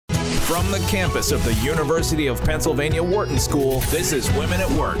From the campus of the University of Pennsylvania Wharton School, this is Women at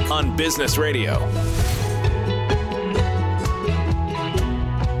Work on Business Radio.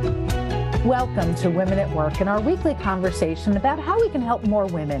 Welcome to Women at Work and our weekly conversation about how we can help more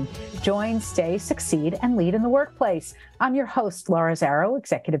women join, stay, succeed, and lead in the workplace. I'm your host, Laura Zarrow,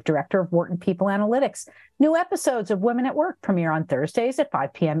 Executive Director of Wharton People Analytics. New episodes of Women at Work premiere on Thursdays at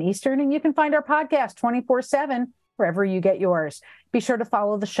 5 p.m. Eastern, and you can find our podcast 24/7 wherever you get yours. Be sure to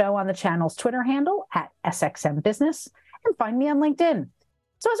follow the show on the channel's Twitter handle at SXM Business and find me on LinkedIn.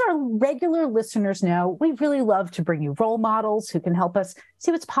 So as our regular listeners know, we really love to bring you role models who can help us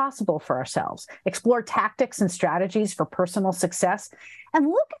see what's possible for ourselves, explore tactics and strategies for personal success, and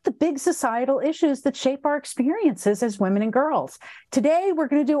look at the big societal issues that shape our experiences as women and girls. Today, we're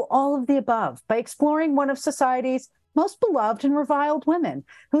going to do all of the above by exploring one of society's most beloved and reviled women,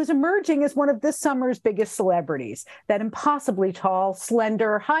 who is emerging as one of this summer's biggest celebrities, that impossibly tall,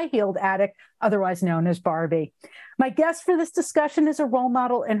 slender, high-heeled addict, otherwise known as Barbie. My guest for this discussion is a role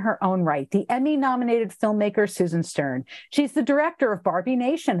model in her own right, the Emmy-nominated filmmaker Susan Stern. She's the director of Barbie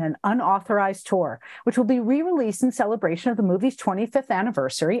Nation, an unauthorized tour, which will be re-released in celebration of the movie's 25th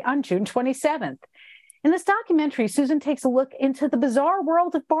anniversary on June 27th. In this documentary, Susan takes a look into the bizarre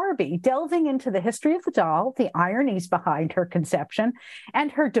world of Barbie, delving into the history of the doll, the ironies behind her conception,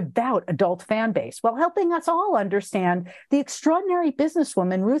 and her devout adult fan base, while helping us all understand the extraordinary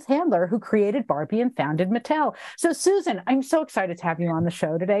businesswoman Ruth Handler, who created Barbie and founded Mattel. So, Susan, I'm so excited to have you on the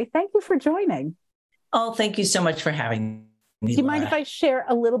show today. Thank you for joining. Oh, thank you so much for having me. Do you mind if I share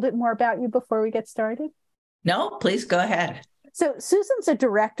a little bit more about you before we get started? No, please go ahead. So Susan's a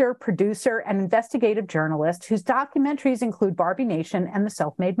director, producer, and investigative journalist whose documentaries include Barbie Nation and The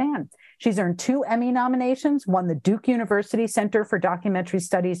Self-Made Man. She's earned 2 Emmy nominations, won the Duke University Center for Documentary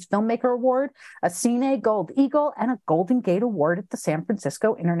Studies Filmmaker Award, a Cine Gold Eagle, and a Golden Gate Award at the San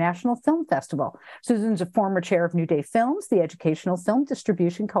Francisco International Film Festival. Susan's a former chair of New Day Films, the educational film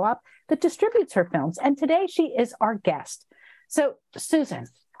distribution co-op that distributes her films. And today she is our guest. So Susan,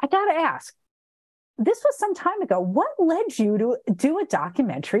 I got to ask, this was some time ago. What led you to do a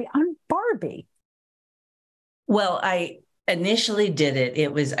documentary on Barbie? Well, I initially did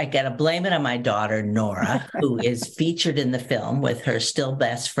it. I got to blame it on my daughter, Nora, who is featured in the film with her still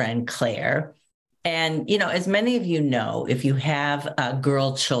best friend, Claire. And, as many of you know, if you have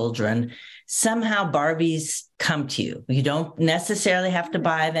girl children, somehow Barbies come to you. You don't necessarily have to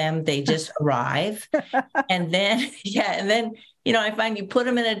buy them. They just arrive. And then, I find you put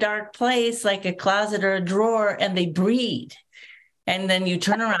them in a dark place, like a closet or a drawer, and they breed. And then you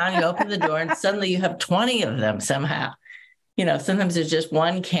turn around, you open the door, and suddenly you have 20 of them somehow. Sometimes there's just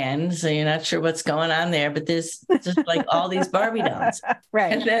one Ken, so you're not sure what's going on there, but there's just like all these Barbie dolls.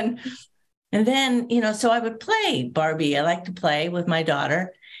 Right. And then, so I would play Barbie. I like to play with my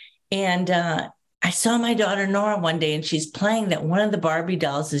daughter. And I saw my daughter, Nora, one day, and she's playing that one of the Barbie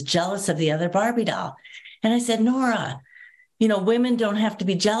dolls is jealous of the other Barbie doll. And I said, Nora, women don't have to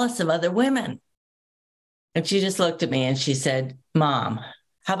be jealous of other women. And she just looked at me and she said, Mom,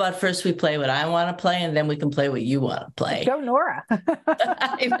 how about first we play what I want to play and then we can play what you want to play? Go, Nora.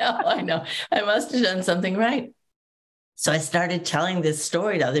 I know. I must have done something right. So I started telling this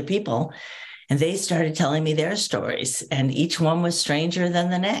story to other people, and they started telling me their stories, and each one was stranger than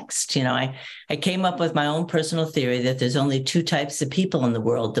the next. I came up with my own personal theory that there's only 2 types of people in the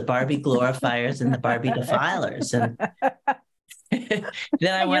world, the Barbie glorifiers and the Barbie defilers. And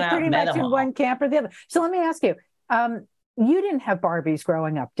then I went out and met them all. You're pretty much in one camp or the other. So let me ask you, you didn't have Barbies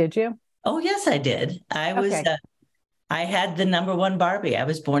growing up, did you? Oh, yes, I did. I had the number 1 Barbie. I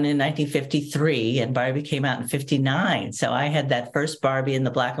was born in 1953 and Barbie came out in 59. So I had that first Barbie in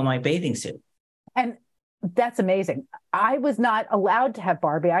the black and white bathing suit. And that's amazing. I was not allowed to have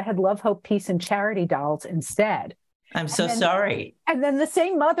Barbie. I had Love, Hope, Peace, and Charity dolls instead. I'm so sorry. And then the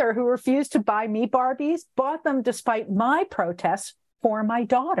same mother who refused to buy me Barbies bought them despite my protests for my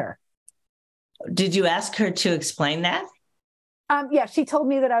daughter. Did you ask her to explain that? Yeah, she told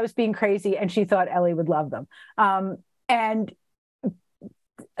me that I was being crazy and she thought Ellie would love them. And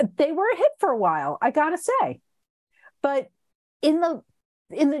they were a hit for a while, I gotta say. But in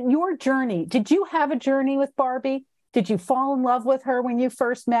your journey, did you have a journey with Barbie? Did you fall in love with her when you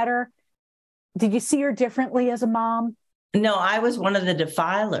first met her? Did you see her differently as a mom? No, I was one of the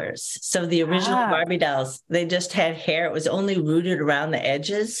defilers. So the original Barbie dolls, they just had hair. It was only rooted around the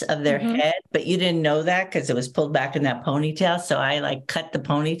edges of their head, but you didn't know that because it was pulled back in that ponytail. So I cut the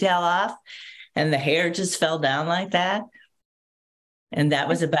ponytail off and the hair just fell down like that. And that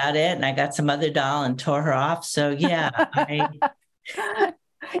was about it. And I got some other doll and tore her off. So yeah.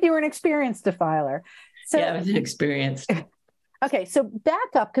 You were an experienced defiler. So, yeah, I was experienced. Okay, so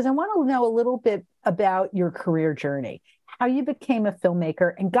back up because I want to know a little bit about your career journey, how you became a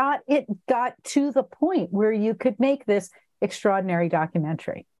filmmaker and got to the point where you could make this extraordinary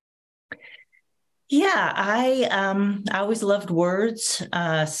documentary. Yeah, I always loved words.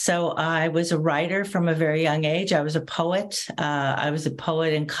 So I was a writer from a very young age. I was a poet. I was a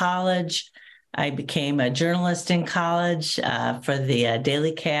poet in college. I became a journalist in college for the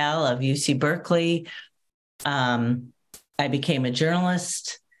Daily Cal of UC Berkeley. I became a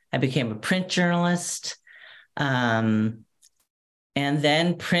journalist. I became a print journalist. And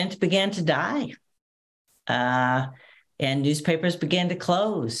then print began to die. And newspapers began to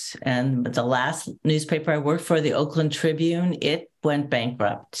close. And the last newspaper I worked for, the Oakland Tribune, it went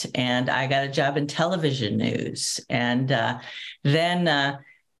bankrupt. And I got a job in television news. And then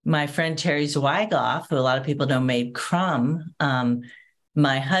my friend Terry Zweigoff, who a lot of people know made Crumb,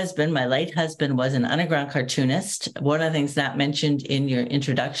 my husband, my late husband, was an underground cartoonist. One of the things not mentioned in your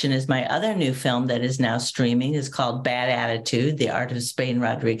introduction is my other new film that is now streaming is called Bad Attitude, The Art of Spain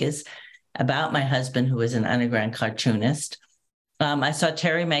Rodriguez, about my husband, who was an underground cartoonist. I saw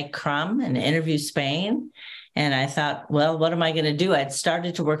Terry make Crumb and interview Spain. And I thought, well, what am I going to do? I'd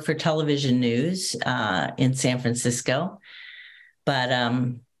started to work for television news in San Francisco. But,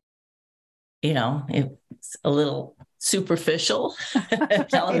 it's a little superficial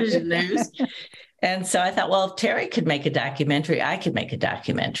television news. And so I thought, well, if Terry could make a documentary, I could make a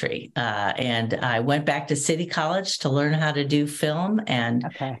documentary. And I went back to City College to learn how to do film. And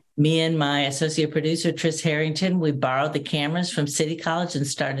me and my associate producer, Tris Harrington, we borrowed the cameras from City College and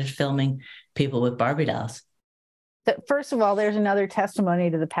started filming people with Barbie dolls. First of all, there's another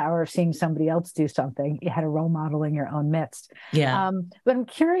testimony to the power of seeing somebody else do something. You had a role model in your own midst. Yeah. But I'm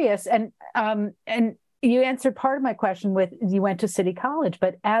curious, and you answered part of my question with you went to City College,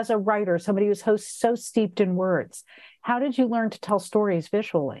 but as a writer, somebody who's so steeped in words, how did you learn to tell stories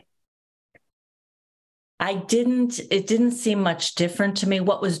visually? It didn't seem much different to me.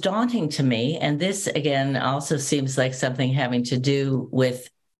 What was daunting to me, and this again also seems like something having to do with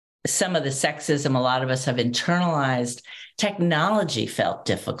some of the sexism a lot of us have internalized, technology felt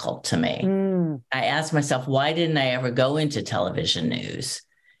difficult to me. I asked myself, why didn't I ever go into television news?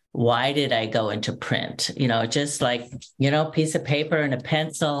 Why did I go into print? Just like, piece of paper and a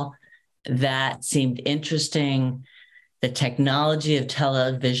pencil, that seemed interesting. The technology of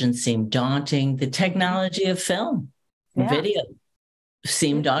television seemed daunting. The technology of film, video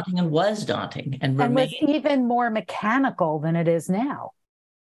seemed daunting and was daunting. And was even more mechanical than it is now.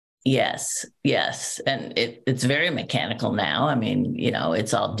 Yes. And it's very mechanical now. I mean,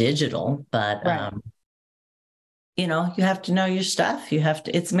 it's all digital, but you have to know your stuff.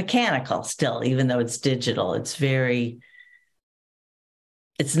 It's mechanical still, even though it's digital. It's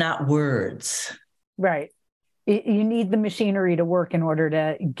not words. Right. You need the machinery to work in order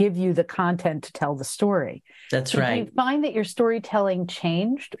to give you the content to tell the story. That's right. Did you find that your storytelling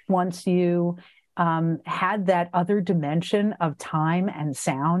changed once you had that other dimension of time and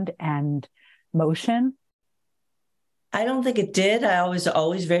sound and motion? I don't think it did. I was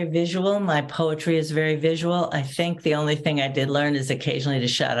always very visual. My poetry is very visual. I think the only thing I did learn is occasionally to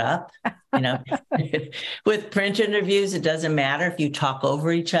shut up. With print interviews, it doesn't matter if you talk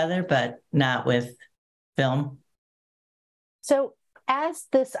over each other, but not with film. So as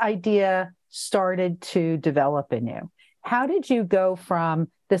this idea started to develop in you, how did you go from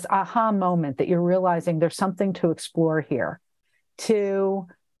this aha moment that you're realizing there's something to explore here to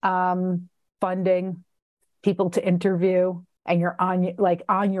funding, people to interview, and you're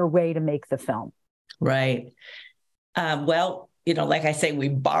on your way to make the film? Right. Well, like I say, we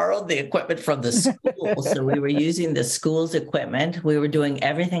borrowed the equipment from the school. So we were using the school's equipment. We were doing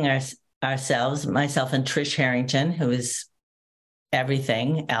everything ourselves, myself and Trish Harrington, who is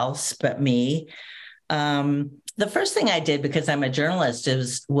everything else but me. The first thing I did, because I'm a journalist,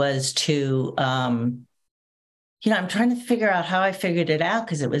 was to, I'm trying to figure out how I figured it out,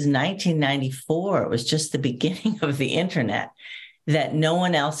 because it was 1994. It was just the beginning of the internet, that no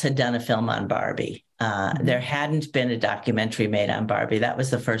one else had done a film on Barbie. There hadn't been a documentary made on Barbie. That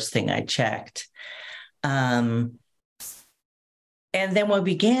was the first thing I checked. And then when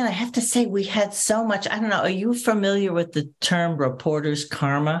we began, I have to say, we had so much. I don't know. Are you familiar with the term reporter's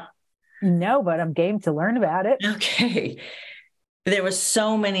karma? No, but I'm game to learn about it. Okay. There were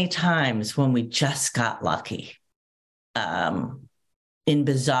so many times when we just got lucky in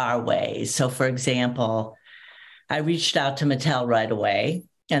bizarre ways. So, for example, I reached out to Mattel right away.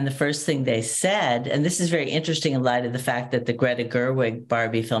 And the first thing they said, and this is very interesting in light of the fact that the Greta Gerwig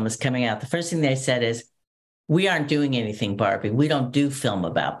Barbie film is coming out. The first thing they said is, we aren't doing anything Barbie. We don't do film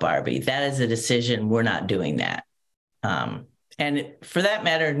about Barbie. That is a decision. We're not doing that. And for that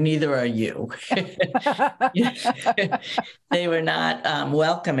matter, neither are you. They were not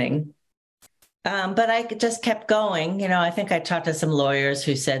welcoming. But I just kept going. I think I talked to some lawyers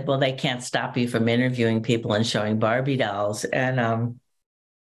who said, well, they can't stop you from interviewing people and showing Barbie dolls. And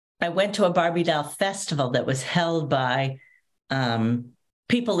I went to a Barbie doll festival that was held by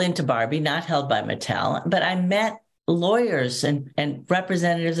people into Barbie, not held by Mattel. But I met lawyers and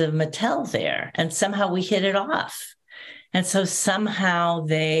representatives of Mattel there. And somehow we hit it off. And so somehow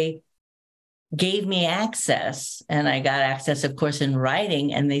they gave me access, and I got access, of course, in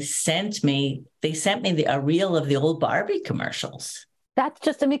writing, and they sent me a reel of the old Barbie commercials. That's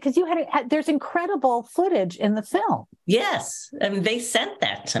just, because you there's incredible footage in the film. Yes. They sent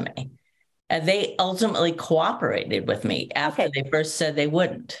that to me. And they ultimately cooperated with me after they first said they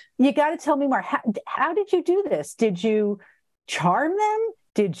wouldn't. You got to tell me more. How did you do this? Did you charm them?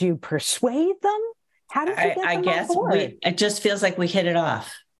 Did you persuade them? How did you get them I guess on board? It just feels like we hit it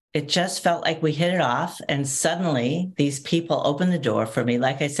off. It just felt like we hit it off. And suddenly these people opened the door for me.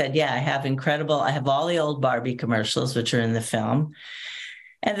 Like I said, I have all the old Barbie commercials, which are in the film.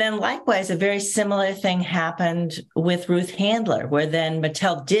 And then likewise, a very similar thing happened with Ruth Handler, where then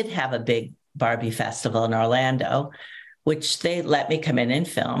Mattel did have a big Barbie festival in Orlando, which they let me come in and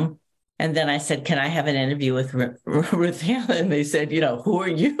film. And then I said, can I have an interview with Ruth Handler? And they said, who are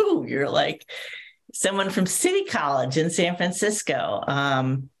you? You're like someone from City College in San Francisco.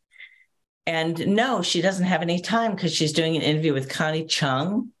 And no, she doesn't have any time because she's doing an interview with Connie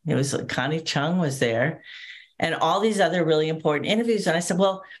Chung. It was like Connie Chung was there and all these other really important interviews. And I said,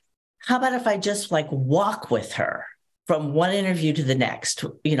 well, how about if I just walk with her from one interview to the next?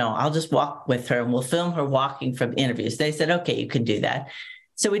 I'll just walk with her and we'll film her walking from interviews. They said, okay, you can do that.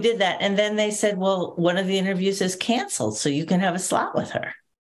 So we did that. And then they said, well, one of the interviews is canceled, so you can have a slot with her.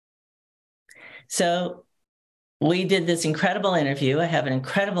 So we did this incredible interview. I have an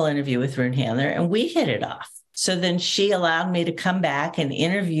incredible interview with Ruth Handler, and we hit it off. So then she allowed me to come back and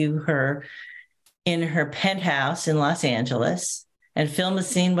interview her in her penthouse in Los Angeles and film a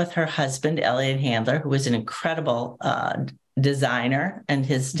scene with her husband, Elliot Handler, who was an incredible designer, and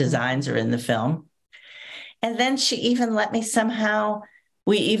his designs are in the film. And then she even let me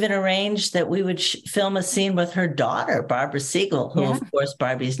we even arranged that we would film a scene with her daughter, Barbara Siegel, who, of course,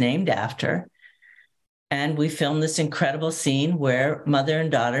 Barbie's named after. And we filmed this incredible scene where mother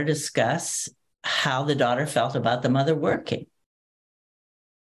and daughter discuss how the daughter felt about the mother working.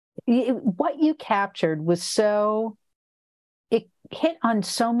 What you captured was it hit on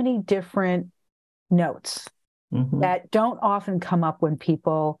so many different notes that don't often come up when the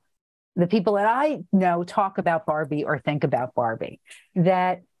people that I know talk about Barbie or think about Barbie.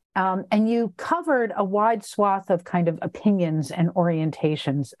 And you covered a wide swath of kind of opinions and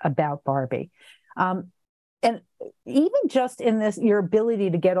orientations about Barbie. And even just in your ability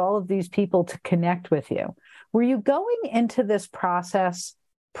to get all of these people to connect with you, were you going into this process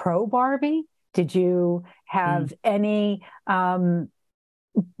pro Barbie? Did you have any,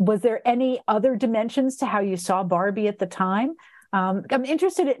 was there any other dimensions to how you saw Barbie at the time? I'm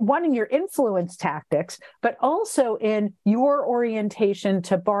interested in your influence tactics, but also in your orientation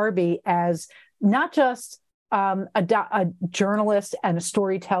to Barbie as not just a journalist and a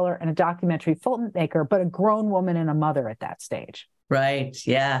storyteller and a documentary filmmaker, but a grown woman and a mother at that stage. Right.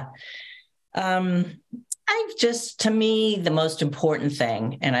 Yeah. To me, the most important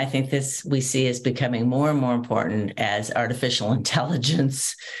thing, and I think this we see is becoming more and more important as artificial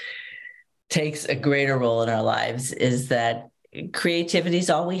intelligence takes a greater role in our lives, is that creativity is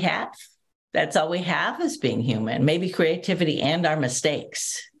all we have. That's all we have as being human. Maybe creativity and our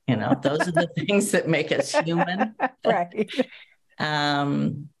mistakes. Those are the things that make us human. Right.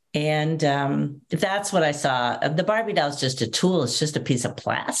 That's what I saw. The Barbie doll is just a tool. It's just a piece of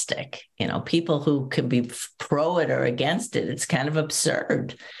plastic. People who can be pro it or against it, it's kind of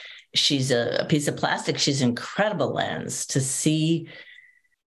absurd. She's a piece of plastic. She's an incredible lens to see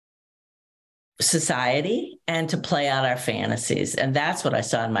society and to play out our fantasies. And that's what I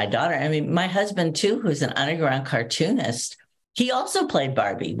saw in my daughter. My husband, too, who's an underground cartoonist, he also played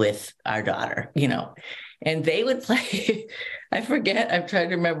Barbie with our daughter, and they would play, I forget, I'm trying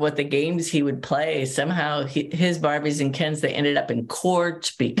to remember what the games he would play. Somehow his Barbies and Kens, they ended up in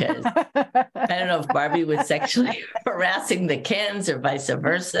court because I don't know if Barbie was sexually harassing the Kens or vice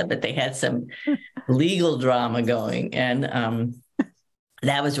versa, but they had some legal drama going. And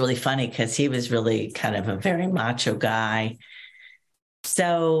that was really funny because he was really kind of a very macho guy.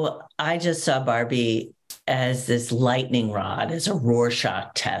 So I just saw Barbie as this lightning rod, as a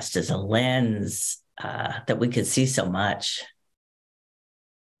Rorschach test, as a lens that we could see so much.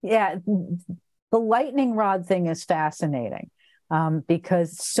 Yeah, the lightning rod thing is fascinating.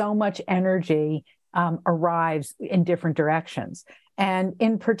 because so much energy arrives in different directions. And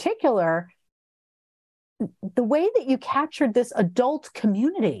in particular, the way that you captured this adult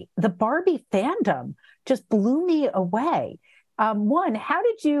community, the Barbie fandom, just blew me away. One, how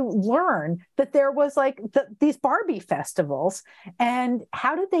did you learn that there was these Barbie festivals, and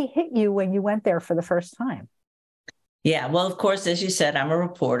how did they hit you when you went there for the first time? Yeah, well, of course, as you said, I'm a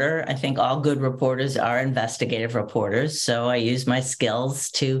reporter. I think all good reporters are investigative reporters. So I use my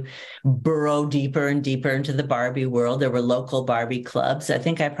skills to burrow deeper and deeper into the Barbie world. There were local Barbie clubs. I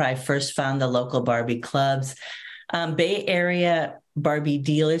think I probably first found the local Barbie clubs. Bay Area Barbie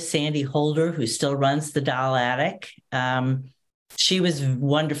dealer, Sandy Holder, who still runs the Doll Attic. She was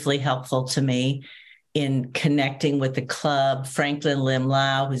wonderfully helpful to me in connecting with the club. Franklin Lim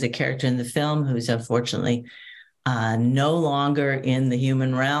Lau, who's a character in the film, who's unfortunately no longer in the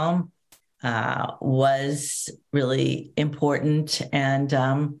human realm, was really important. And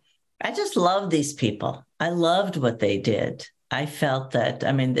I just loved these people. I loved what they did. I felt that,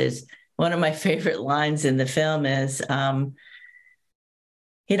 there's one of my favorite lines in the film is,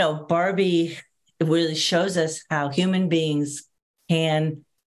 Barbie really shows us how human beings can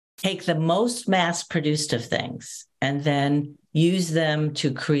take the most mass-produced of things and then use them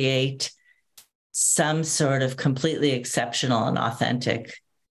to create some sort of completely exceptional and authentic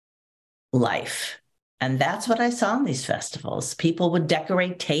life. And that's what I saw in these festivals. People would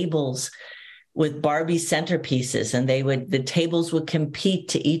decorate tables with Barbie centerpieces, and the tables would compete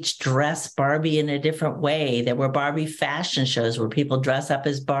to each dress Barbie in a different way. There were Barbie fashion shows where people dress up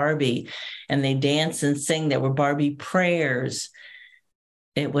as Barbie and they dance and sing. There were Barbie prayers.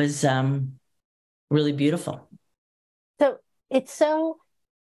 It was really beautiful. So it's so,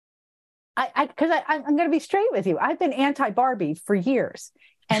 because I'm going to be straight with you. I've been anti-Barbie for years.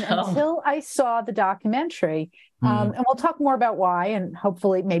 And until I saw the documentary, and we'll talk more about why, and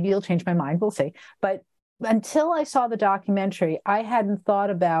hopefully maybe you'll change my mind, we'll see. But until I saw the documentary, I hadn't thought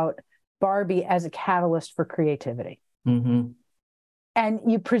about Barbie as a catalyst for creativity. Mm-hmm. And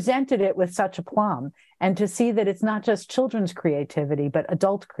you presented it with such aplomb, and to see that it's not just children's creativity, but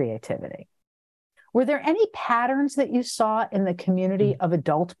adult creativity. Were there any patterns that you saw in the community of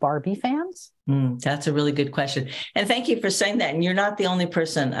adult Barbie fans? That's a really good question. And thank you for saying that. And you're not the only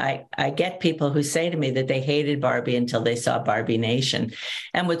person. I get people who say to me that they hated Barbie until they saw Barbie Nation.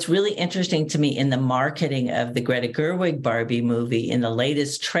 And what's really interesting to me in the marketing of the Greta Gerwig Barbie movie, in the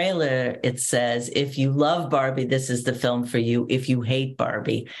latest trailer, it says, if you love Barbie, this is the film for you. If you hate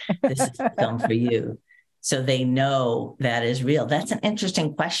Barbie, this is the film for you. So they know that is real. That's an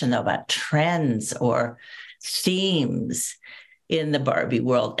interesting question, though, about trends or themes in the Barbie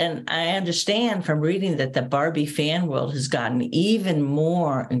world. And I understand from reading that the Barbie fan world has gotten even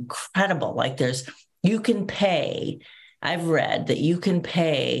more incredible. You can pay. I've read that you can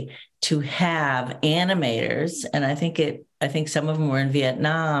pay to have animators, and I think some of them were in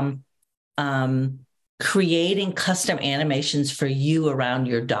Vietnam, creating custom animations for you around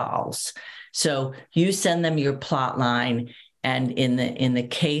your dolls. So you send them your plot line, and in the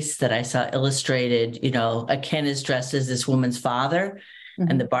case that I saw illustrated, a Ken is dressed as this woman's father,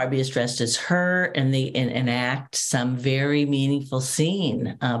 and the Barbie is dressed as her, and they enact some very meaningful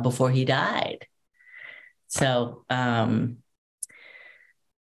scene before he died. So, no,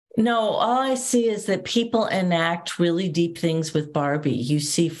 all I see is that people enact really deep things with Barbie. You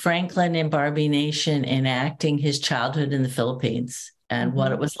see Franklin in Barbie Nation enacting his childhood in the Philippines and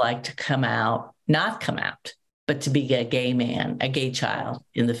what it was like to not come out, but to be a gay child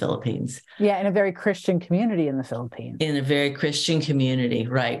in the Philippines. Yeah, in a very Christian community in the Philippines. In a very Christian community,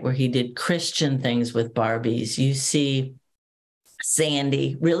 right, where he did Christian things with Barbies. You see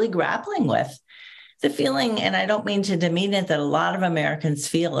Sandy really grappling with the feeling, and I don't mean to demean it, that a lot of Americans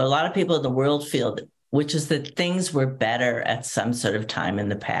feel, or a lot of people in the world feel, which is that things were better at some sort of time in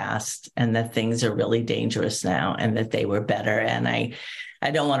the past, and that things are really dangerous now, and that they were better. And I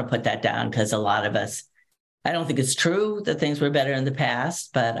don't want to put that down, because a lot of us, I don't think it's true that things were better in the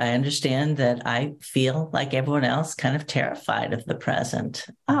past, but I understand that I feel like everyone else, kind of terrified of the present.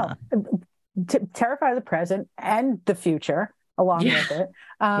 Terrified of the present and the future along with it.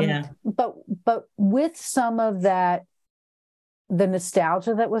 But with some of that, the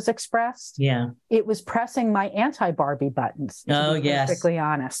nostalgia that was expressed, it was pressing my anti-Barbie buttons, to be perfectly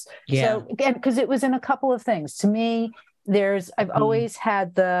honest. So again, because it was in a couple of things. To me, I've always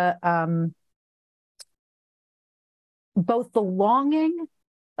had the both the longing,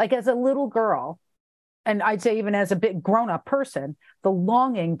 like as a little girl, and I'd say even as a big grown-up person, the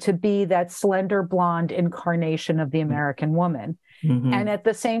longing to be that slender blonde incarnation of the American woman. and at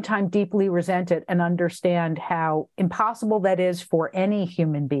the same time deeply resent it and understand how impossible that is for any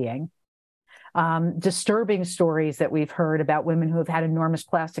human being. Disturbing stories that we've heard about women who have had enormous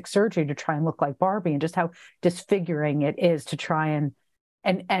plastic surgery to try and look like Barbie, and just how disfiguring it is to try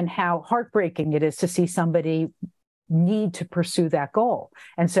and how heartbreaking it is to see somebody need to pursue that goal.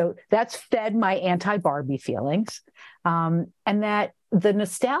 And so that's fed my anti-Barbie feelings. And that the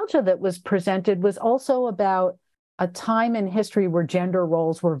nostalgia that was presented was also about a time in history where gender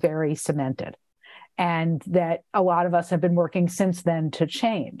roles were very cemented, and that a lot of us have been working since then to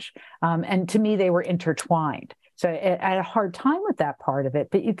change. And to me, they were intertwined. So I had a hard time with that part of it,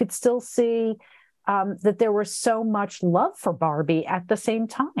 but you could still see that there was so much love for Barbie at the same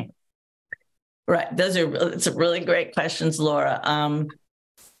time. Right. It's really great questions, Laura.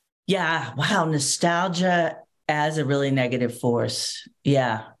 Yeah. Wow. Nostalgia as a really negative force.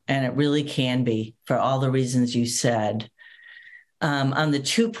 Yeah. And it really can be, for all the reasons you said. On the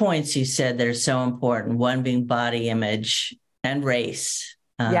 2 points you said that are so important, one being body image and race.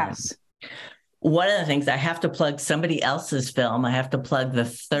 Yes. One of the things, I have to plug somebody else's film. I have to plug the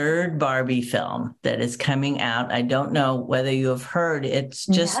third Barbie film that is coming out. I don't know whether you have heard. It's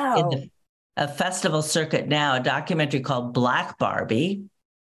just in a festival circuit now, a documentary called Black Barbie,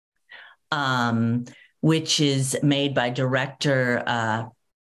 which is made by director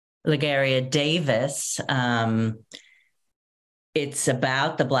LaGaria Davis. It's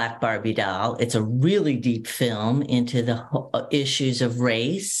about the Black Barbie doll. It's a really deep film into the issues of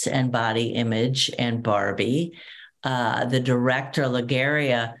race and body image and Barbie. The director,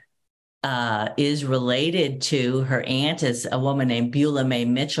 LaGaria, is related to, her aunt is a woman named Beulah Mae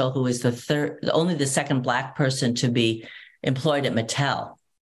Mitchell, who is only the second Black person to be employed at Mattel,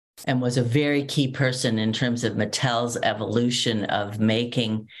 and was a very key person in terms of Mattel's evolution of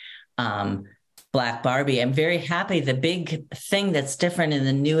making Black Barbie. I'm very happy. The big thing that's different in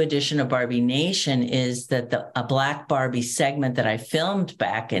the new edition of Barbie Nation is that a Black Barbie segment that I filmed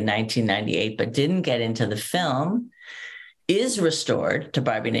back in 1998, but didn't get into the film, is restored to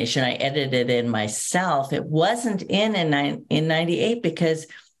Barbie Nation. I edited it in myself. It wasn't in 98 because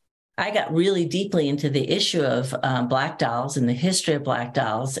I got really deeply into the issue of Black dolls and the history of Black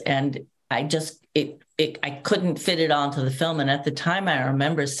dolls. And I just, I couldn't fit it all into the film. And at the time, I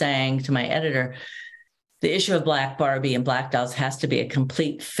remember saying to my editor, the issue of Black Barbie and Black dolls has to be a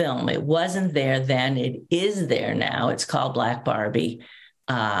complete film. It wasn't there then. It is there now. It's called Black Barbie.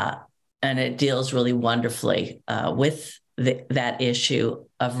 And it deals really wonderfully with that issue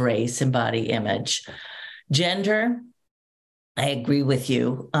of race and body image. Gender, I agree with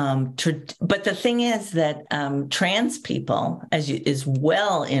you. But the thing is that trans people, as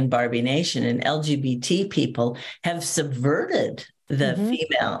well in Barbie Nation, and LGBT people have subverted the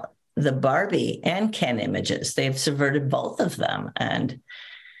the Barbie and Ken images. They've subverted both of them. And,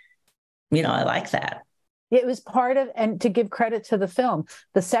 I like that. It was part of, and to give credit to the film,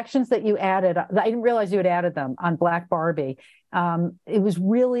 the sections that you added, I didn't realize you had added them on Black Barbie. It was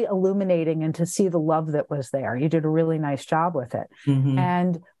really illuminating, and to see the love that was there. You did a really nice job with it.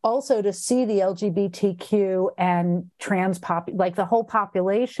 And also to see the LGBTQ and trans like the whole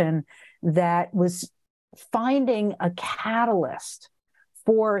population that was finding a catalyst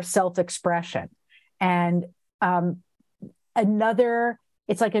for self-expression. And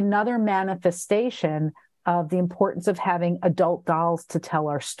it's like another manifestation of the importance of having adult dolls to tell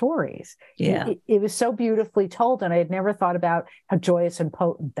our stories. Yeah. It was so beautifully told, and I had never thought about how joyous and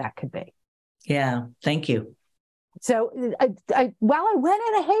potent that could be. Yeah, thank you. So while I went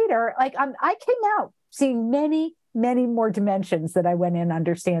in a hater, I came out seeing many, many more dimensions that I went in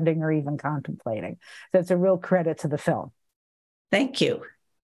understanding or even contemplating. So it's a real credit to the film. Thank you.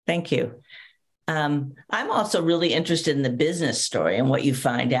 Thank you. I'm also really interested in the business story and what you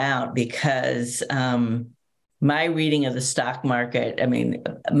find out, because my reading of the stock market,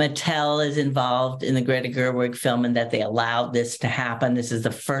 Mattel is involved in the Greta Gerwig film, and that they allowed this to happen. This is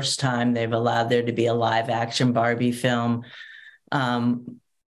the first time they've allowed there to be a live action Barbie film. And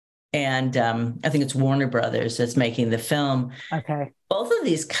I think it's Warner Brothers that's making the film. Okay. Both of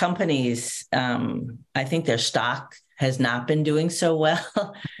these companies, I think their stock has not been doing so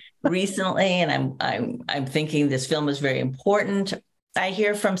well recently, and I'm thinking this film is very important. I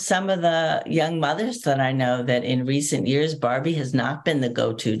hear from some of the young mothers that I know that in recent years, Barbie has not been the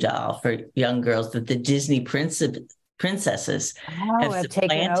go-to doll for young girls, that the Disney princesses have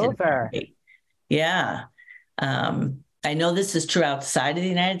taken over. Barbie. Yeah. I know this is true outside of the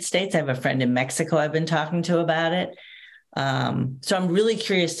United States. I have a friend in Mexico I've been talking to about it. So I'm really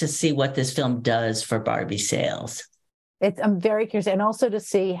curious to see what this film does for Barbie sales. I'm very curious, and also to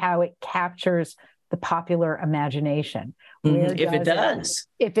see how it captures the popular imagination, If it does.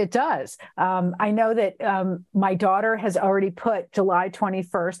 If it does. I know that my daughter has already put July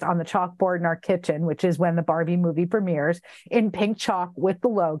 21st on the chalkboard in our kitchen, which is when the Barbie movie premieres, in pink chalk with the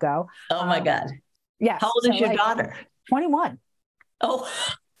logo. Oh, my God. Yes. How old is your daughter? 21. Oh.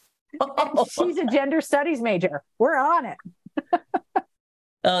 And she's a gender studies major. We're on it.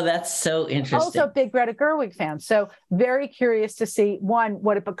 Oh, that's so interesting. Also a big Greta Gerwig fan. So very curious to see, one,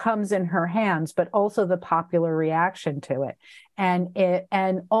 what it becomes in her hands, but also the popular reaction to it.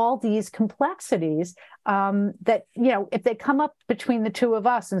 And all these complexities that, if they come up between the two of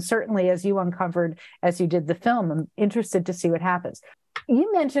us, and certainly as you uncovered as you did the film, I'm interested to see what happens.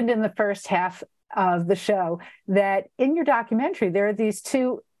 You mentioned in the first half of the show that in your documentary, there are these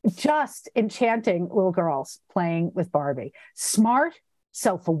two just enchanting little girls playing with Barbie. Smart,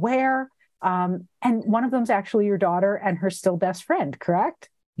 self-aware, and one of them's actually your daughter and her still best friend, correct?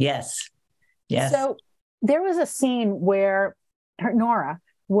 Yes. So there was a scene where Nora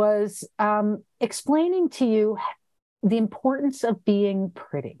was explaining to you the importance of being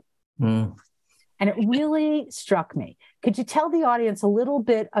pretty. And it really struck me. Could you tell the audience a little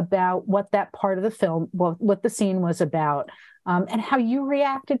bit about what that part of the film, what the scene was about, and how you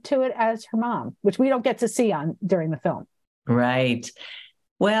reacted to it as her mom, which we don't get to see during the film? Right.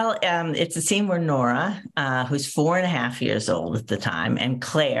 Well, it's a scene where Nora, who's 4.5 years old at the time, and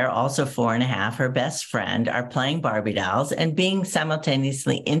Claire, also 4.5, her best friend, are playing Barbie dolls and being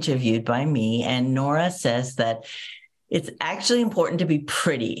simultaneously interviewed by me. And Nora says that it's actually important to be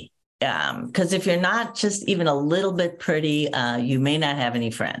pretty, because if you're not just even a little bit pretty, you may not have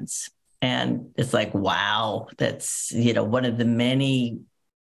any friends. And it's like, wow, that's, one of the many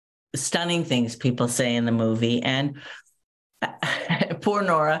stunning things people say in the movie. And poor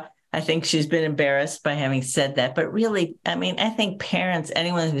Nora, I think she's been embarrassed by having said that. But really, I think parents,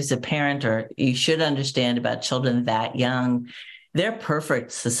 anyone who's a parent, or you should understand about children that young, they're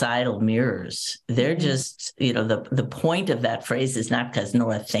perfect societal mirrors. They're just, the point of that phrase is not because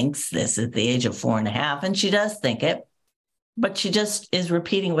Nora thinks this at the age of 4.5, and she does think it, but she just is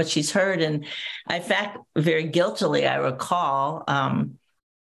repeating what she's heard. And in fact, very guiltily, I recall,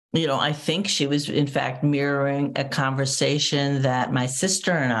 I think she was, in fact, mirroring a conversation that my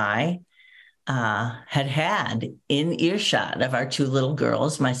sister and I had in earshot of our two little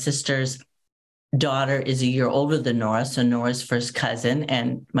girls. My sister's daughter is a year older than Nora, so Nora's first cousin,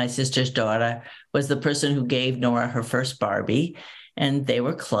 and my sister's daughter was the person who gave Nora her first Barbie, and they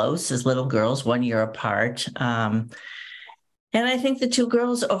were close as little girls, 1 year apart. And I think the two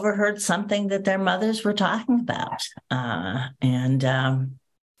girls overheard something that their mothers were talking about.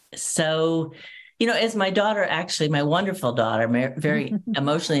 So, as my daughter, actually, my wonderful daughter, very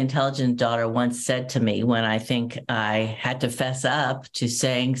emotionally intelligent daughter, once said to me when I think I had to fess up to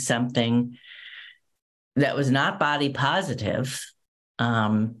saying something that was not body positive.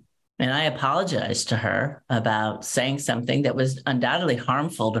 And I apologized to her about saying something that was undoubtedly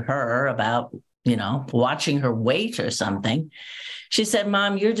harmful to her about, watching her weight or something. She said,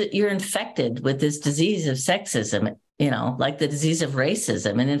 "Mom, you're infected with this disease of sexism, like the disease of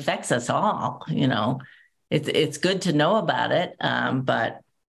racism, and infects us all. It's good to know about it, but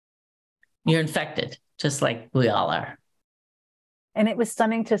you're infected, just like we all are." And it was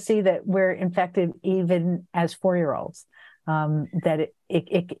stunning to see that we're infected even as 4-year-olds. That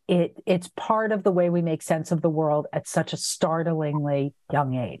it's part of the way we make sense of the world at such a startlingly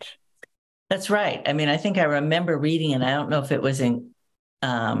young age. That's right. I think I remember reading, and I don't know if it was in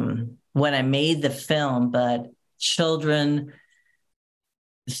when I made the film, but children,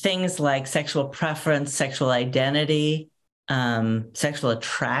 things like sexual preference, sexual identity, sexual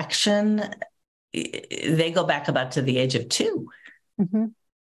attraction, they go back about to the age of 2. Mm-hmm.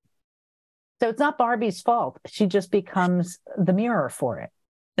 So it's not Barbie's fault. She just becomes the mirror for it.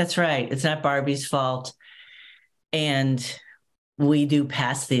 That's right. It's not Barbie's fault. And we do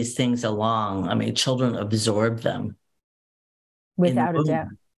pass these things along. Children absorb them. Without a doubt.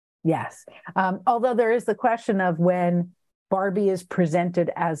 Yes. Although there is the question of when Barbie is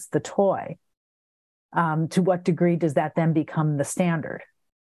presented as the toy, to what degree does that then become the standard?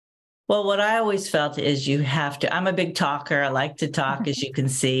 Well, what I always felt is you have to, I'm a big talker. I like to talk, as you can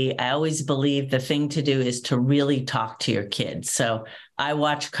see. I always believe the thing to do is to really talk to your kids. So I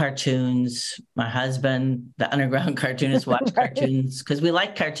watch cartoons. My husband, the underground cartoonist, watch cartoons because we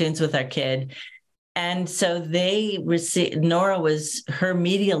like cartoons with our kid. And so Nora was, her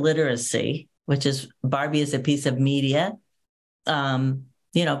media literacy, which is Barbie is a piece of media,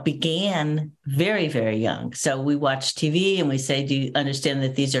 began very, very young. So we watch TV and we say, do you understand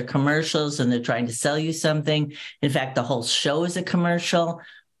that these are commercials and they're trying to sell you something? In fact, the whole show is a commercial.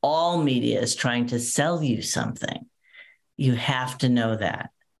 All media is trying to sell you something. You have to know that.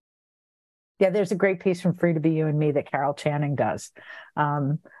 Yeah, there's a great piece from Free to Be You and Me that Carol Channing does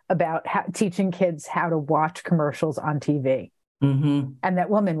about teaching kids how to watch commercials on TV. Mm-hmm. And that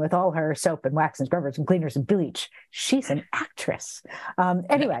woman with all her soap and wax and scrubbers and cleaners and bleach, she's an actress.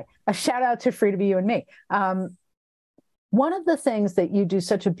 Anyway, a shout out to Free to Be You and Me. One of the things that you do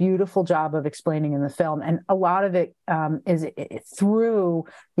such a beautiful job of explaining in the film, and a lot of it is through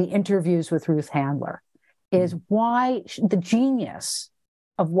the interviews with Ruth Handler, is why the genius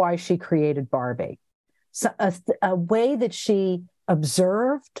of why she created Barbie. So a way that she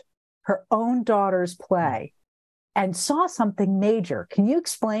observed her own daughter's play and saw something major. Can you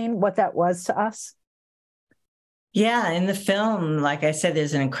explain what that was to us? Yeah, in the film, like I said,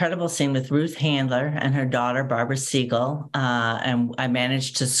 there's an incredible scene with Ruth Handler and her daughter, Barbara Siegel. And I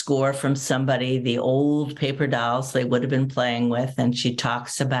managed to score from somebody the old paper dolls they would have been playing with. And she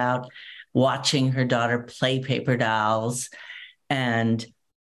talks about watching her daughter play paper dolls and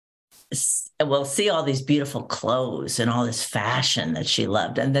we'll see all these beautiful clothes and all this fashion that she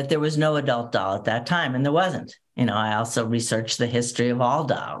loved, and that there was no adult doll at that time. And there wasn't. I also researched the history of all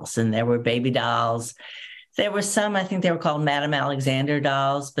dolls, and there were baby dolls. There were some, I think they were called Madame Alexander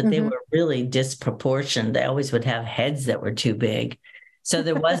dolls, but they were really disproportioned. They always would have heads that were too big. So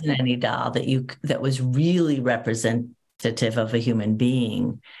there wasn't any doll that was really representative of a human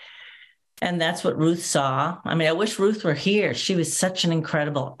being. And that's what Ruth saw. I mean, I wish Ruth were here. She was such an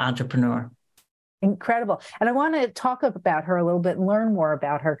incredible entrepreneur. Incredible. And I want to talk about her a little bit and learn more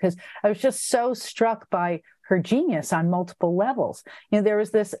about her, because I was just so struck by her genius on multiple levels. There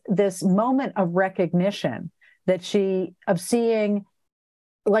was this moment of recognition of seeing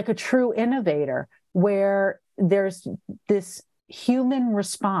like a true innovator, where there's this human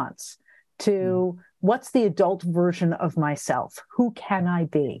response to what's the adult version of myself? Who can I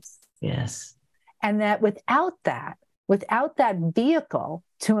be? Yes. And that without that vehicle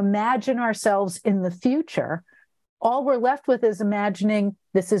to imagine ourselves in the future, all we're left with is imagining,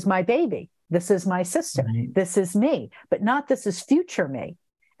 this is my baby, this is my sister, right. This is me, but not this is future me.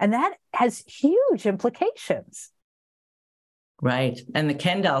 And that has huge implications. Right. And the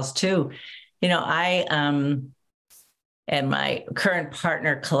Ken dolls too. And my current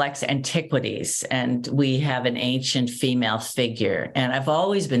partner collects antiquities, and we have an ancient female figure. And I've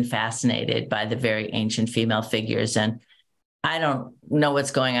always been fascinated by the very ancient female figures. And I don't know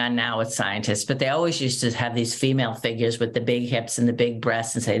what's going on now with scientists, but they always used to have these female figures with the big hips and the big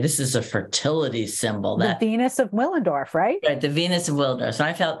breasts and say, this is a fertility symbol. The Venus of Willendorf, right? Right, the Venus of Willendorf. So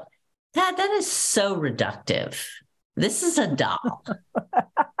I felt, that is so reductive. This is a doll.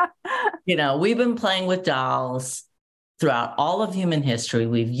 We've been playing with dolls throughout all of human history.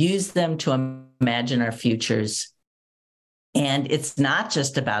 We've used them to imagine our futures. And it's not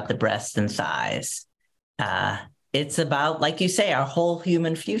just about the breasts and thighs. It's about, like you say, our whole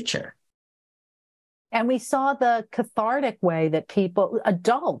human future. And we saw the cathartic way that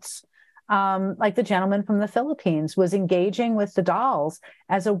adults, like the gentleman from the Philippines, was engaging with the dolls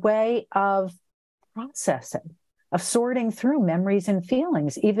as a way of processing, of sorting through memories and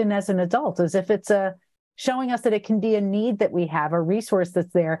feelings, even as an adult, as if it's showing us that it can be a need that we have, a resource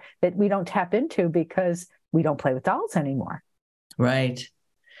that's there that we don't tap into because we don't play with dolls anymore. Right.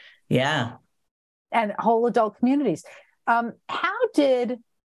 Yeah. And whole adult communities. Where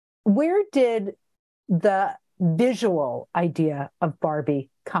did the visual idea of Barbie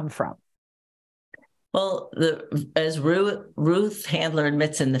come from? Well, as Ruth Handler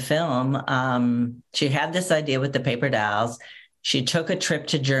admits in the film, she had this idea with the paper dolls. She took a trip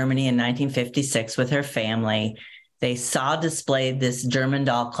to Germany in 1956 with her family. They saw displayed this German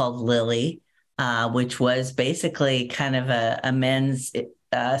doll called Lily, which was basically kind of a men's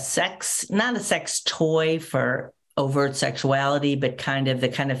not a sex toy for overt sexuality, but the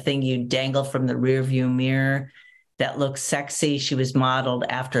kind of thing you dangle from the rearview mirror that looks sexy. She was modeled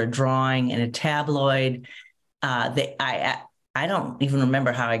after a drawing in a tabloid. I don't even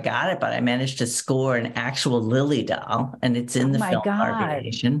remember how I got it, but I managed to score an actual Lily doll, and it's in the film Barbie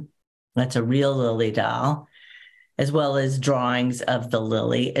Nation. That's a real Lily doll, as well as drawings of the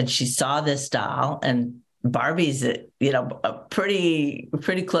Lily. And she saw this doll, and Barbie's, a pretty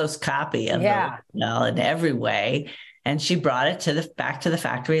close copy of the doll in every way. And she brought it back to the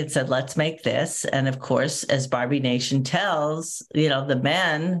factory and said, let's make this. And of course, as Barbie Nation tells, the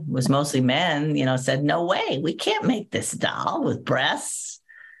men, was mostly men, said, no way, we can't make this doll with breasts.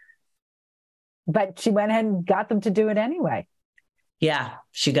 But she went ahead and got them to do it anyway. Yeah,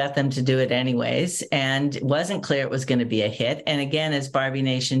 she got them to do it anyways. And it wasn't clear it was going to be a hit. And again, as Barbie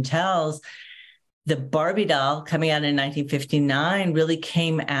Nation tells, the Barbie doll coming out in 1959 really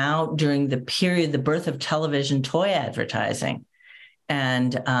came out during the period, the birth of television toy advertising.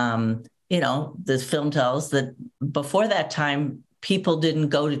 And, this film tells that before that time, people didn't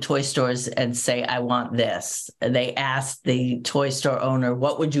go to toy stores and say, I want this. They asked the toy store owner,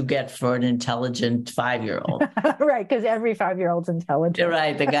 what would you get for an intelligent 5-year-old? Right, because every 5-year-old's intelligent.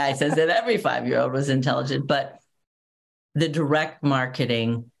 Right. The guy says that every 5-year-old was intelligent, but the direct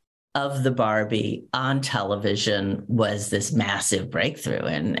marketing of the Barbie on television was this massive breakthrough,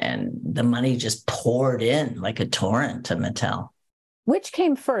 and the money just poured in like a torrent to Mattel. Which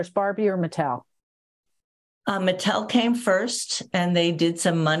came first, Barbie or Mattel? Mattel came first, and they did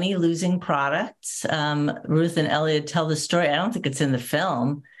some money-losing products. Ruth and Elliot tell the story. I don't think it's in the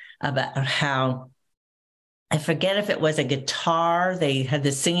film, about how, I forget if it was a guitar. They had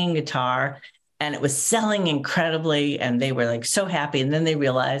the singing guitar, and it was selling incredibly, and they were like so happy. And then they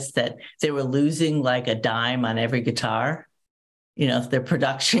realized that they were losing like a dime on every guitar. If their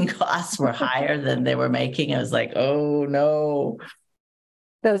production costs were higher than they were making, I was like, oh no.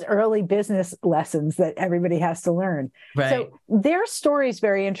 Those early business lessons that everybody has to learn. Right. So their story is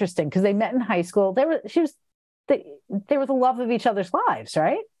very interesting because they met in high school. They were the love of each other's lives,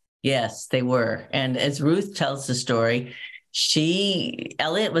 right? Yes, they were. And as Ruth tells the story,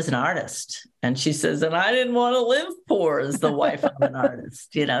 Elliot was an artist, and she says, and I didn't want to live poor as the wife of an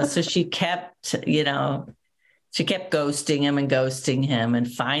artist, so she kept ghosting him.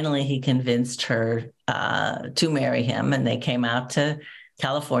 And finally he convinced her to marry him. And they came out to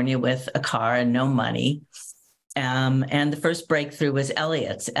California with a car and no money. And the first breakthrough was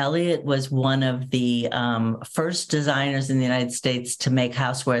Elliot's. Elliot was one of the first designers in the United States to make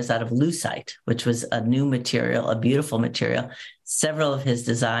housewares out of lucite, which was a new material, a beautiful material. Several of his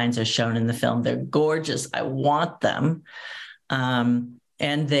designs are shown in the film. They're gorgeous. I want them. And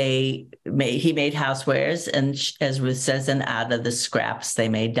he made housewares, and as Ruth says, and out of the scraps, they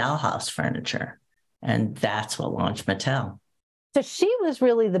made dollhouse furniture. And that's what launched Mattel. So she was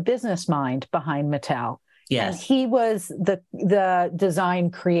really the business mind behind Mattel. Yes. And he was the design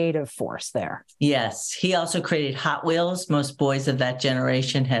creative force there. Yes. He also created Hot Wheels. Most boys of that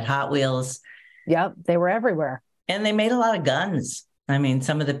generation had Hot Wheels. Yep. They were everywhere. And they made a lot of guns. I mean,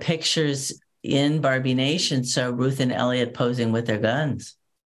 some of the pictures in Barbie Nation show Ruth and Elliot posing with their guns.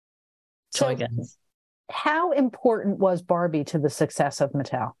 Toy guns. How important was Barbie to the success of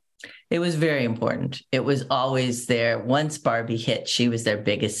Mattel? It was very important. It was always there. Once Barbie hit, she was their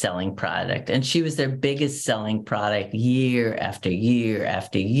biggest selling product. And she was their biggest selling product year after year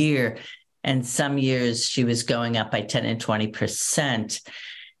after year. And some years she was going up by 10 and 20%.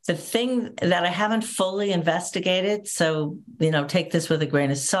 The thing that I haven't fully investigated, so, take this with a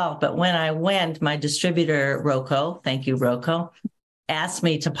grain of salt, but when I went, my distributor, Rocco, thank you, Rocco, asked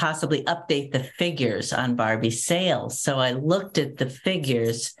me to possibly update the figures on Barbie sales. So I looked at the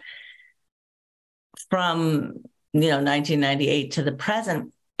figures from 1998 to the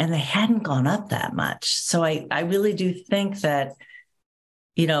present, and they hadn't gone up that much. So I really do think that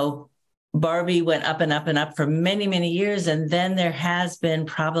Barbie went up and up and up for many, many years, and then there has been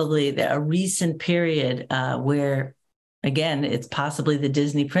probably a recent period where, again, it's possibly the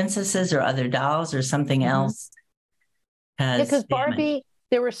Disney princesses or other dolls or something else. Because Barbie,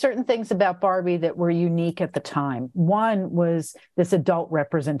 there were certain things about Barbie that were unique at the time. One was this adult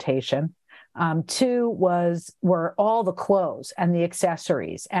representation. Two were all the clothes and the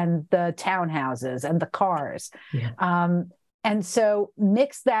accessories and the townhouses and the cars. Yeah. And so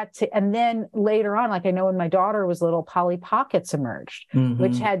mix that and then later on, like I know when my daughter was little, Polly Pockets emerged,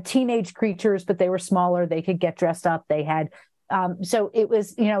 which had teenage creatures, but they were smaller. They could get dressed up. They had so it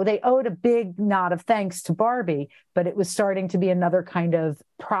was, they owed a big nod of thanks to Barbie, but it was starting to be another kind of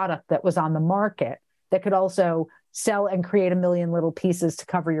product that was on the market that could also sell and create a million little pieces to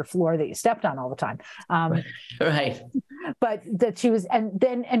cover your floor that you stepped on all the time. Right. But that she was,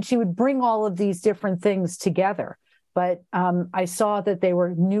 and she would bring all of these different things together. But I saw that they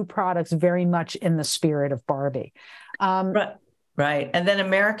were new products very much in the spirit of Barbie. Right. And then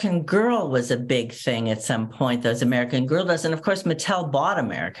American Girl was a big thing at some point, those American Girl dolls. And of course, Mattel bought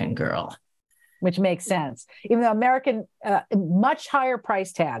American Girl. Which makes sense. Even though American, much higher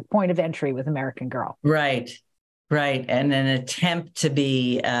price tag, point of entry with American Girl. Right. And an attempt to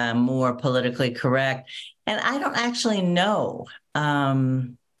be more politically correct. And I don't actually know.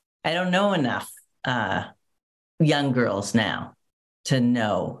 I don't know enough young girls now to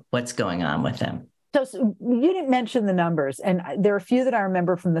know what's going on with them. So you didn't mention the numbers, and there are a few that I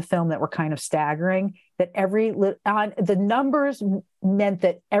remember from the film that were kind of staggering. That the numbers meant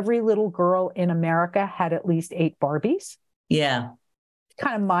that every little girl in America had at least 8 Barbies. Yeah,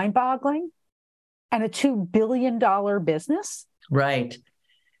 kind of mind-boggling. And a $2 billion business? Right.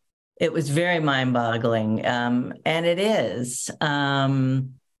 It was very mind-boggling. And it is.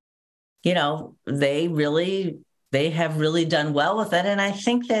 They have really done well with it. And I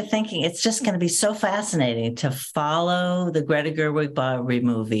think they're thinking it's just going to be so fascinating to follow the Greta Gerwig Barbie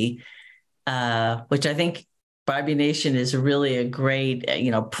movie, which I think Barbie Nation is really a great,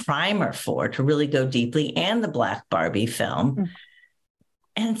 primer for, to really go deeply, and the Black Barbie film. Mm-hmm.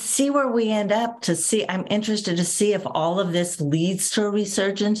 And see where we end up. I'm interested to see if all of this leads to a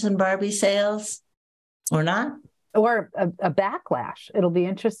resurgence in Barbie sales or not. Or a backlash. It'll be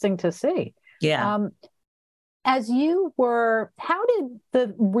interesting to see. Yeah. How did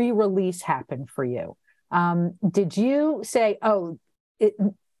the re-release happen for you? Did you say,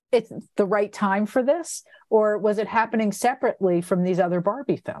 it's the right time for this? Or was it happening separately from these other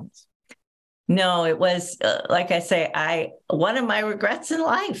Barbie films? No, it was, like I say, one of my regrets in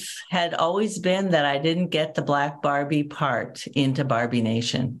life had always been that I didn't get the Black Barbie part into Barbie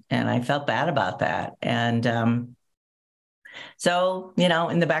Nation. And I felt bad about that. And so,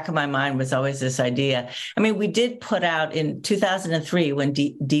 in the back of my mind was always this idea. I mean, we did put out in 2003, when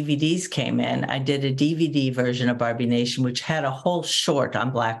DVDs came in, I did a DVD version of Barbie Nation, which had a whole short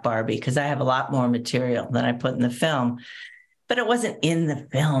on Black Barbie, because I have a lot more material than I put in the film. But it wasn't in the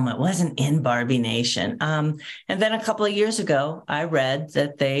film. It wasn't in Barbie Nation. And then a couple of years ago, I read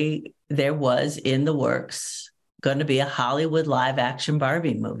that there was in the works going to be a Hollywood live action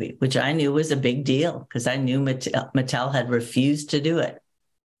Barbie movie, which I knew was a big deal because I knew Mattel had refused to do it.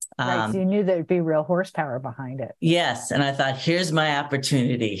 Right, so you knew there'd be real horsepower behind it. Yes, and I thought, here's my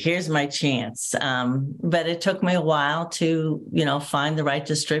opportunity, here's my chance. But it took me a while to, find the right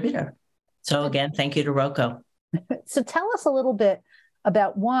distributor. So again, thank you to Rocco. So tell us a little bit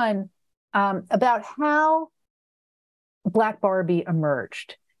about about how Black Barbie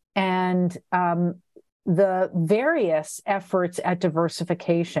emerged and the various efforts at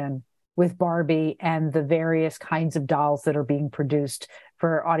diversification with Barbie and the various kinds of dolls that are being produced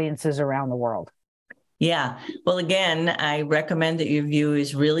for audiences around the world. Yeah. Well, again, I recommend that your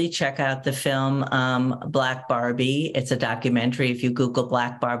viewers really check out the film Black Barbie. It's a documentary. If you Google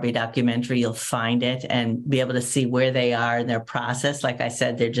Black Barbie documentary, you'll find it and be able to see where they are in their process. Like I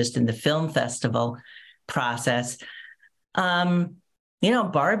said, they're just in the film festival process.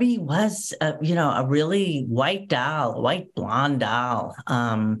 Barbie was, a really white blonde doll.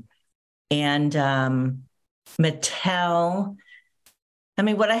 And Mattel, I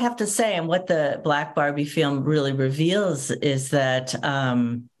mean, what I have to say and what the Black Barbie film really reveals is that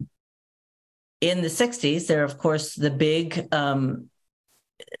in the 60s, there, of course, the big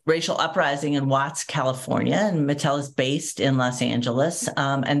racial uprising in Watts, California, and Mattel is based in Los Angeles.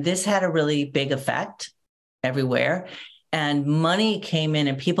 And this had a really big effect everywhere. And money came in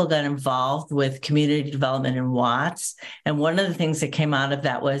and people got involved with community development in Watts. And one of the things that came out of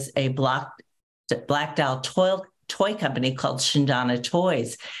that was a black doll toy company called Shindana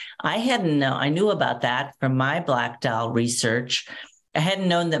Toys. I knew about that from my black doll research. I hadn't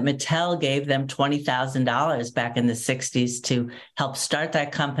known that Mattel gave them $20,000 back in the 60s to help start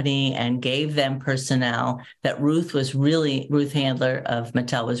that company and gave them personnel. That Ruth Handler of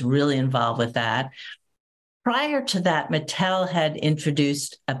Mattel was really involved with that. Prior to that, Mattel had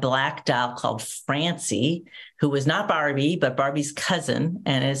introduced a black doll called Francie, who was not Barbie, but Barbie's cousin.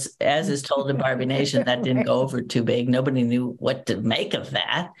 And as is told in Barbie Nation, that didn't go over too big. Nobody knew what to make of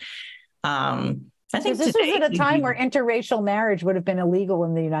that. I think this was at a time where interracial marriage would have been illegal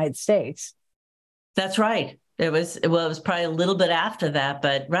in the United States. That's right. It was probably a little bit after that,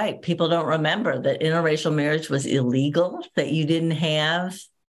 but right. People don't remember that interracial marriage was illegal, that you didn't have.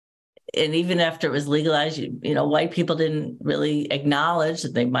 And even after it was legalized, white people didn't really acknowledge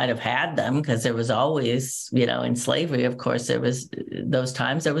that they might have had them because there was always, in slavery, of course, there was those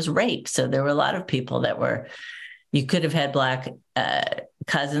times there was rape. So there were a lot of people you could have had black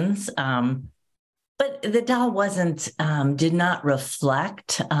cousins. But the doll did not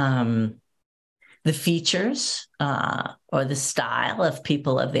reflect the features or the style of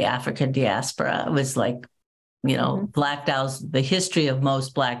people of the African diaspora. It was like, black dolls, the history of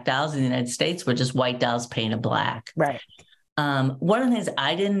most black dolls in the United States were just white dolls painted black. Right. One of the things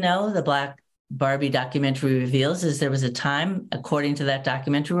I didn't know the Black Barbie documentary reveals is there was a time, according to that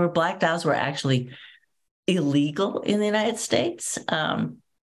documentary, where black dolls were actually illegal in the United States.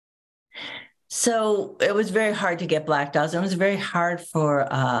 So it was very hard to get black dolls. It was very hard for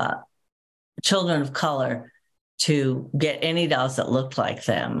children of color to get any dolls that looked like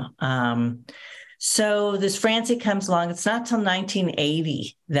them. So this Francie comes along. It's not till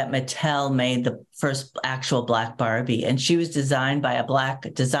 1980 that Mattel made the first actual Black Barbie, and she was designed by a Black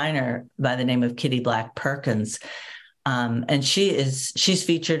designer by the name of Kitty Black Perkins. And she's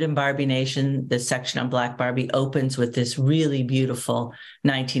featured in Barbie Nation. The section on Black Barbie opens with this really beautiful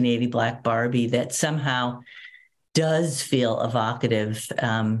 1980 Black Barbie that somehow does feel evocative.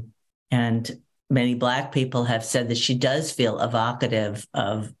 And many Black people have said that she does feel evocative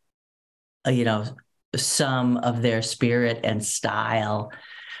of, some of their spirit and style.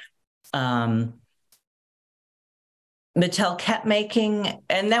 Mattel kept making,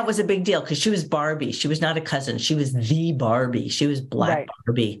 and that was a big deal because she was Barbie. She was not a cousin. She was the Barbie. She was Black right.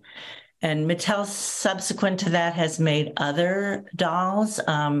 Barbie. And Mattel, subsequent to that, has made other dolls.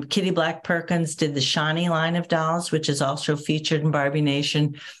 Kitty Black Perkins did the Shawnee line of dolls, which is also featured in Barbie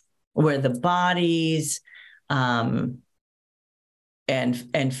Nation, where the bodies and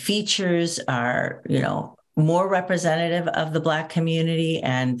features are, more representative of the Black community,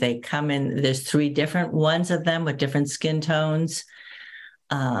 and they come in, there's 3 different ones of them with different skin tones.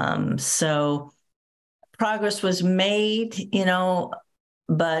 So progress was made,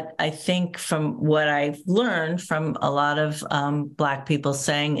 but I think from what I've learned from a lot of Black people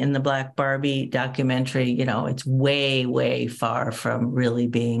saying in the Black Barbie documentary, it's way, way far from really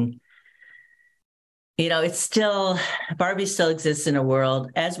being, it's still, Barbie still exists in a world,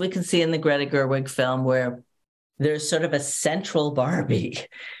 as we can see in the Greta Gerwig film, where there's sort of a central Barbie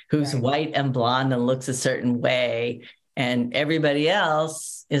who's right. white and blonde and looks a certain way, and everybody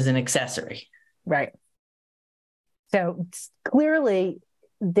else is an accessory. Right. So clearly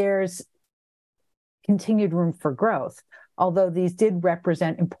there's continued room for growth, although these did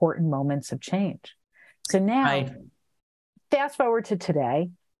represent important moments of change. So now, right. fast forward to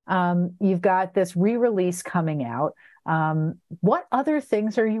today, you've got this re-release coming out. What other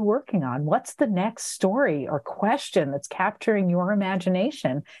things are you working on? What's the next story or question that's capturing your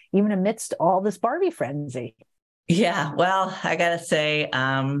imagination, even amidst all this Barbie frenzy? Yeah, well, I got to say,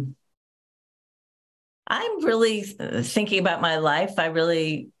 I'm really thinking about my life. I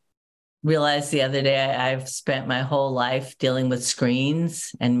really realized the other day I've spent my whole life dealing with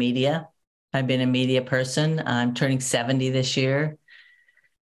screens and media. I've been a media person. I'm turning 70 this year.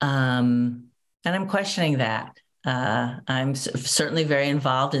 And I'm questioning that. I'm certainly very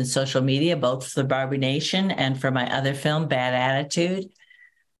involved in social media, both for Barbie Nation and for my other film, Bad Attitude.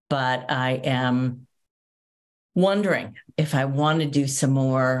 But I am wondering if I want to do some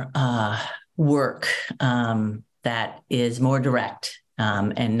more work that is more direct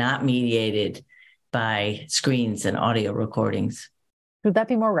and not mediated by screens and audio recordings. Would that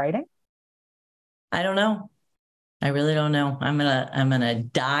be more writing? I don't know. I really don't know. I'm gonna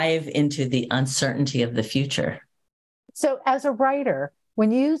dive into the uncertainty of the future. So as a writer,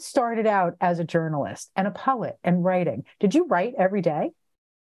 when you started out as a journalist and a poet and writing, did you write every day?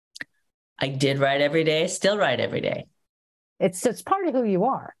 I did write every day, still write every day. It's part of who you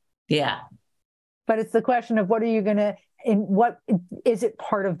are. Yeah. But it's the question of what is it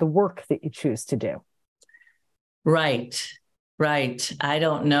part of the work that you choose to do? Right. I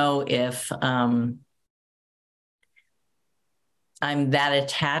don't know if I'm that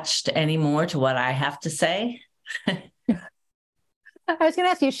attached anymore to what I have to say. I was going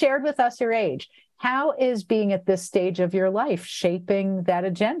to ask, you shared with us your age. How is being at this stage of your life shaping that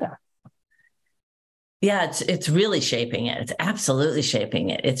agenda? Yeah, it's really shaping it. It's absolutely shaping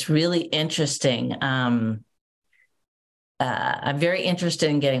it. It's really interesting. I'm very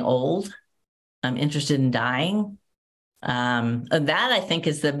interested in getting old. I'm interested in dying. And that, I think,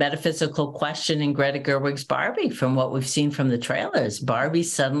 is the metaphysical question in Greta Gerwig's Barbie. From what we've seen from the trailers, Barbie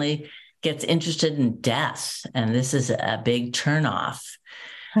suddenly gets interested in death, and this is a big turnoff.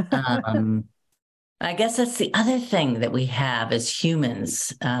 I guess that's the other thing that we have as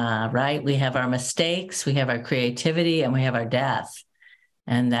humans, right? We have our mistakes, we have our creativity, and we have our death.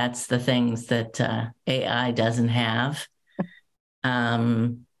 And that's the things that AI doesn't have.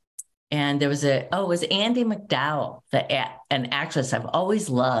 And there was it was Andie MacDowell, an actress I've always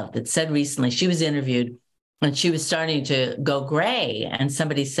loved, that said recently, she was interviewed and she was starting to go gray. And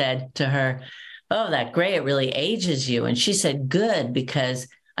somebody said to her, "Oh, that gray, it really ages you." And she said, "Good, because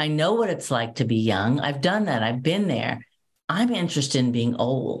I know what it's like to be young. I've done that. I've been there. I'm interested in being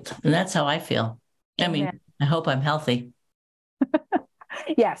old." And that's how I feel. I mean, I hope I'm healthy.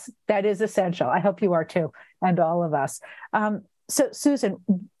 Yes, that is essential. I hope you are too, and all of us. So, Susan,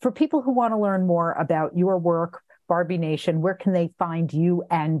 for people who want to learn more about your work, Barbie Nation, where can they find you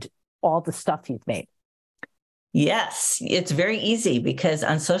and all the stuff you've made? Yes, it's very easy because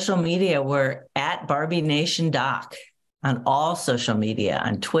on social media, we're at Barbie Nation Doc on all social media,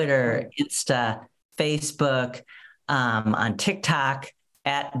 on Twitter, Insta, Facebook, on TikTok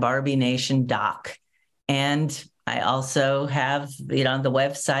at Barbie Nation Doc. And I also have, the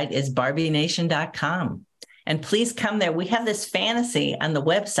website is barbienation.com. And please come there. We have this fantasy on the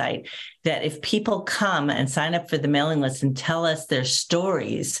website that if people come and sign up for the mailing list and tell us their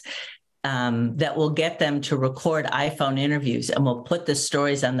stories, that will get them to record iPhone interviews, and we'll put the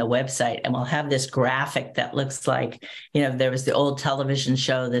stories on the website, and we'll have this graphic that looks like, there was the old television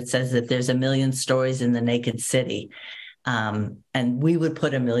show that says that there's 1 million stories in the naked city. And we would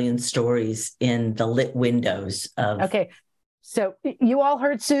put 1 million stories in the lit windows of. Okay. So you all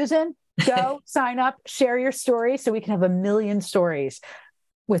heard Susan. Go sign up, share your story so we can have 1 million stories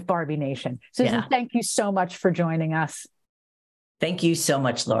with Barbie Nation. Susan, Thank you so much for joining us. Thank you so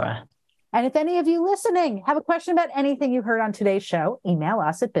much, Laura. And if any of you listening have a question about anything you heard on today's show, email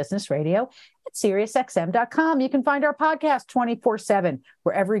us at businessradio@SiriusXM.com. You can find our podcast 24/7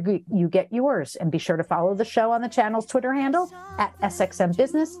 wherever you get yours. And be sure to follow the show on the channel's Twitter handle at SXM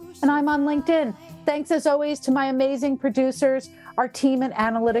Business. And I'm on LinkedIn. Thanks as always to my amazing producers, our team and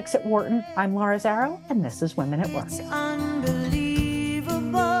analytics at Wharton. I'm Laura Zarrow, and this is Women at Work.